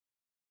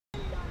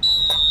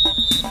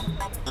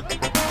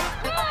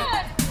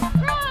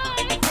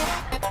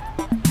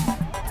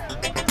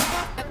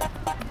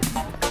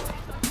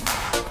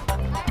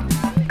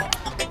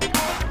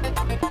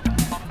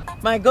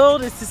My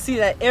goal is to see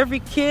that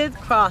every kid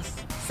cross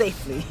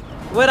safely.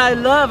 What I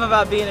love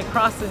about being a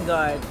crossing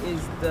guard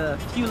is the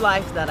few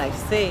lives that I've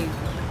saved,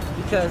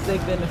 because there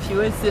have been a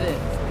few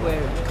incidents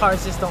where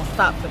cars just don't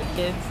stop for the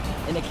kids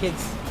and the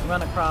kids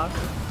run across.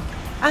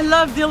 I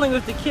love dealing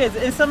with the kids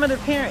and some of the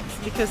parents,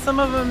 because some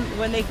of them,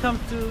 when they come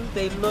through,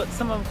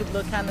 some of them could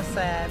look kind of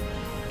sad,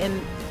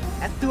 and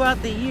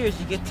throughout the years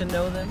you get to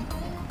know them.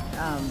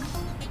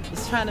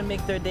 It's trying to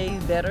make their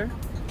days better,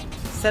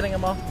 setting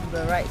them off to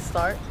the right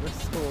start with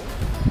school.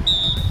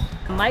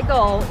 My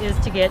goal is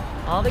to get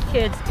all the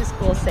kids to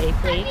school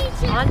safely,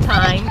 on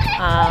time,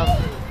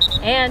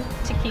 and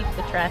to keep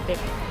the traffic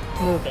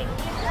moving.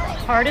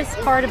 The hardest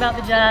part about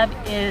the job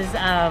is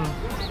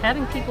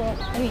having people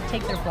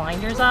take their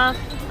blinders off.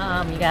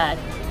 You got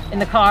in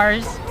the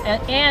cars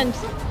and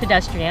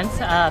pedestrians.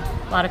 A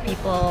lot of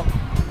people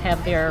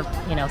have their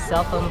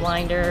cell phone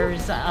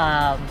blinders,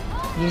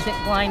 music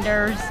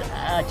blinders,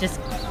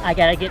 I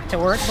gotta get to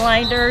work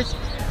blinders,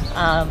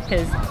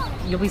 because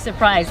you'll be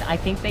surprised. I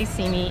think they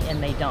see me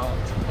and they don't.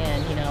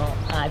 And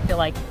I feel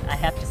like I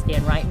have to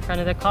stand right in front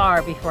of the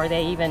car before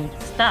they even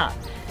stop,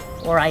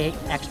 or I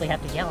actually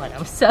have to yell at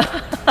them. So,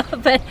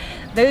 but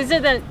those are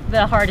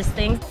the hardest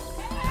things.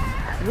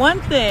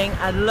 One thing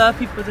I'd love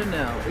people to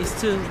know is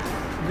to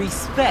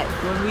respect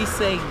when we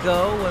say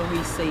go, when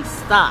we say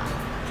stop.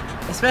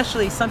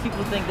 Especially some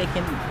people think they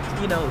can,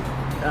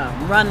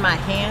 run my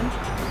hand.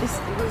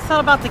 It's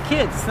all about the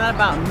kids, it's not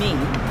about me.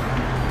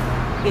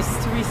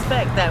 It's to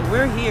respect that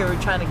we're here,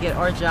 we're trying to get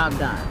our job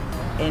done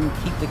and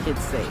keep the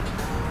kids safe.